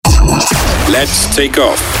Let's take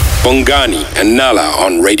off. Bongani and Nala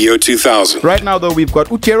on Radio 2000. Right now, though, we've got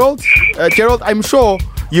Gerald. Gerald, I'm sure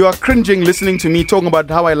you are cringing listening to me talking about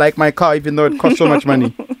how I like my car, even though it costs so much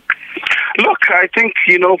money. Look, I think,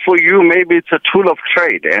 for you, maybe it's a tool of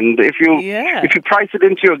trade. And if you price it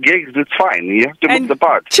into your gigs, it's fine. You have to look the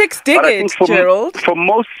part. Chicks dig it, Gerald. For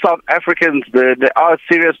most South Africans, there are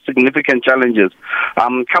serious, significant challenges.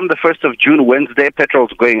 Come the 1st of June, Wednesday,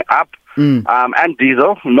 petrol's going up. And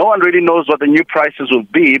diesel. No one really knows what the new prices will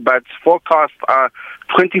be, but forecasts are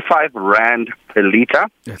 25 Rand per litre.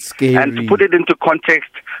 That's scary. And to put it into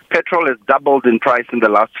context, petrol has doubled in price in the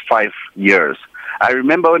last 5 years. I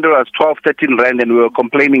remember when it was 12, 13 Rand and we were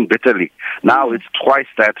complaining bitterly. Now it's twice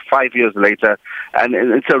that, 5 years later. And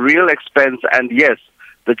it's a real expense. And yes,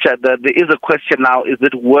 there is a question now, is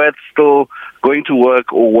it worth still going to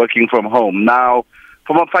work or working from home? Now,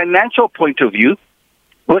 from a financial point of view,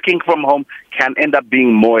 working from home can end up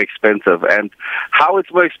being more expensive. And how it's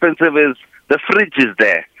more expensive is the fridge is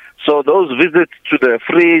there. So those visits to the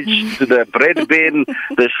fridge, to the bread bin,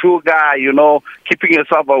 the sugar, keeping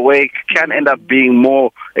yourself awake can end up being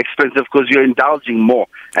more expensive because you're indulging more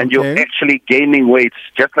and you're actually gaining weight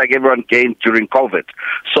just like everyone gained during COVID.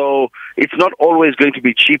 So it's not always going to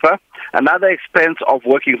be cheaper. Another expense of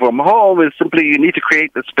working from home is simply you need to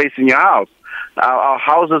create the space in your house. Our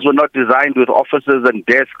houses were not designed with offices and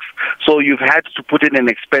desks, so you've had to put in an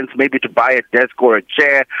expense maybe to buy a desk or a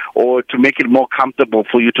chair or to make it more comfortable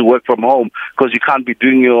for you to work from home because you can't be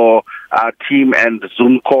doing your team and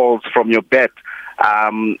Zoom calls from your bed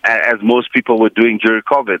as most people were doing during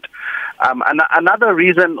COVID. Another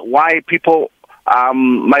reason why people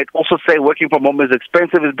might also say working from home is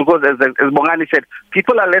expensive is because, as Bongani said,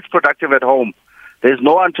 people are less productive at home. There's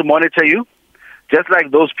no one to monitor you. Just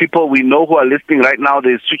like those people we know who are listening right now,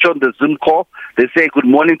 they switch on the Zoom call, they say good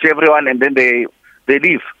morning to everyone, and then they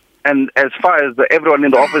leave. And as far as everyone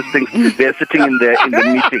in the office thinks, they're sitting in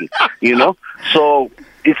the meeting, So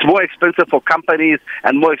it's more expensive for companies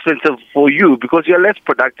and more expensive for you because you're less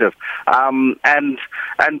productive.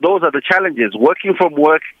 And those are the challenges. Working from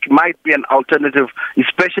work might be an alternative,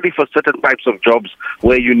 especially for certain types of jobs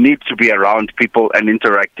where you need to be around people and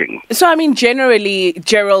interacting. So, generally,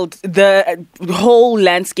 Gerald, the whole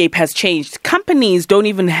landscape has changed. Companies don't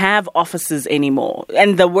even have offices anymore,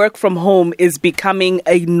 and the work from home is becoming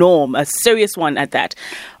a norm, a serious one at that.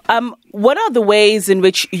 What are the ways in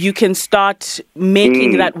which you can start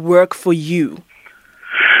making that work for you?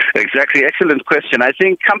 Exactly. Excellent question. I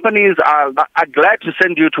think companies are glad to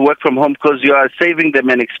send you to work from home because you are saving them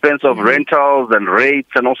an expense of rentals and rates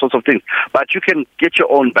and all sorts of things. But you can get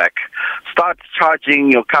your own back. Start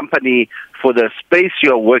charging your company for the space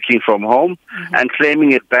you're working from home and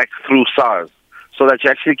claiming it back through SARS, so that you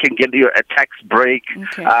actually can get a tax break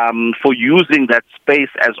for using that space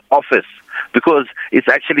as office, because it's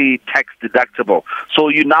actually tax deductible. So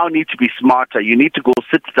you now need to be smarter. You need to go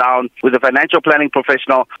sit down with a financial planning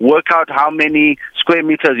professional, work out how many square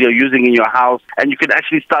meters you're using in your house, and you can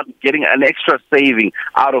actually start getting an extra saving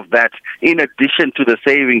out of that, in addition to the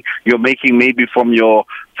saving you're making maybe from your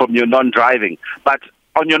non-driving. But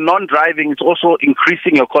on your non-driving, it's also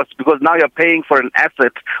increasing your costs because now you're paying for an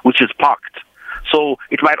asset which is parked. So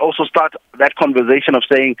it might also start that conversation of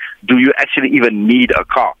saying, do you actually even need a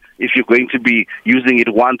car? If you're going to be using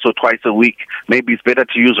it once or twice a week, maybe it's better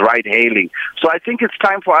to use ride-hailing. So I think it's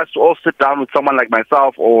time for us to all sit down with someone like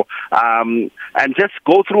myself and just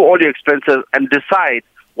go through all your expenses and decide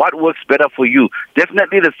what works better for you.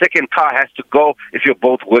 Definitely the second car has to go if you're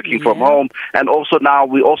both working from home. And also now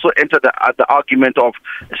we also enter the argument of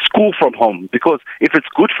school from home, because if it's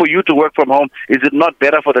good for you to work from home, is it not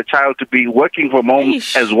better for the child to be working from home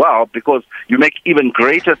as well? Because you make even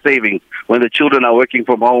greater savings when the children are working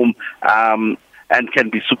from home and can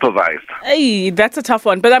be supervised. Hey, that's a tough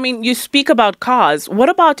one. But you speak about cars. What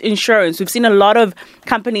about insurance? We've seen a lot of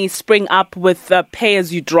companies spring up with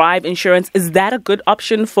pay-as-you-drive insurance. Is that a good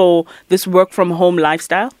option for this work-from-home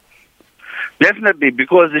lifestyle? Definitely,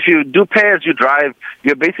 because if you do pay-as-you-drive,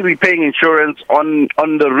 you're basically paying insurance on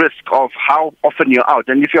the risk of how often you're out.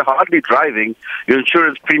 And if you're hardly driving, your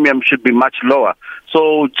insurance premium should be much lower.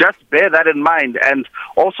 So just bear that in mind. And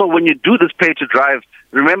also, when you do this pay-to-drive,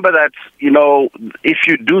 remember that, if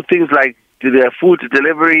you do things like the food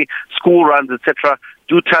delivery, school runs, etc.,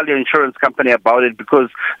 do tell your insurance company about it because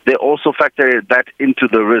they also factor that into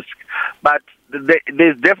the risk. But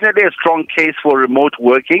there's definitely a strong case for remote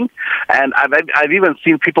working, and I've even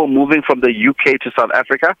seen people moving from the UK to South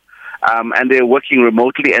Africa, and they're working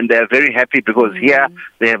remotely, and they're very happy because here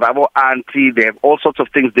they have our auntie, they have all sorts of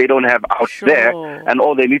things they don't have out there, and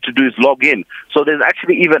all they need to do is log in. So there's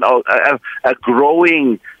actually even a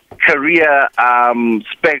growing career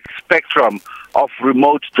spectrum of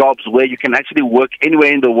remote jobs where you can actually work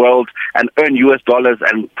anywhere in the world and earn US dollars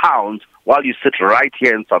and pounds while you sit right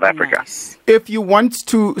here in South Africa. Nice. If you want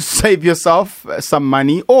to save yourself some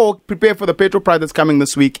money or prepare for the petrol price that's coming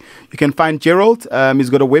this week, you can find Gerald. He's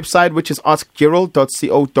got a website which is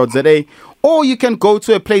askgerald.co.za, or you can go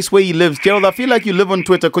to a place where he lives. Gerald, I feel like you live on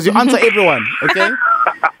Twitter because you answer everyone, okay?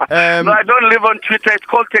 No, I don't live on Twitter. It's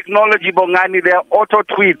called technology, Bongani. They are auto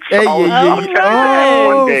tweets. I'll tell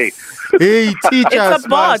you one day. Hey, teach us, It's a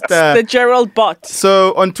bot, master. the Gerald bot.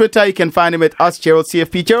 So on Twitter, you can find him at Gerald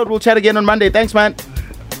CFP. Gerald, we'll chat again on Monday. Thanks, man.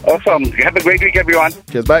 Awesome. Have a great week, everyone.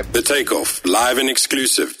 Cheers, bye. The Takeoff, live and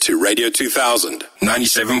exclusive to Radio 2000,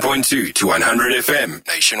 97.2 to 100 FM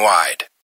nationwide.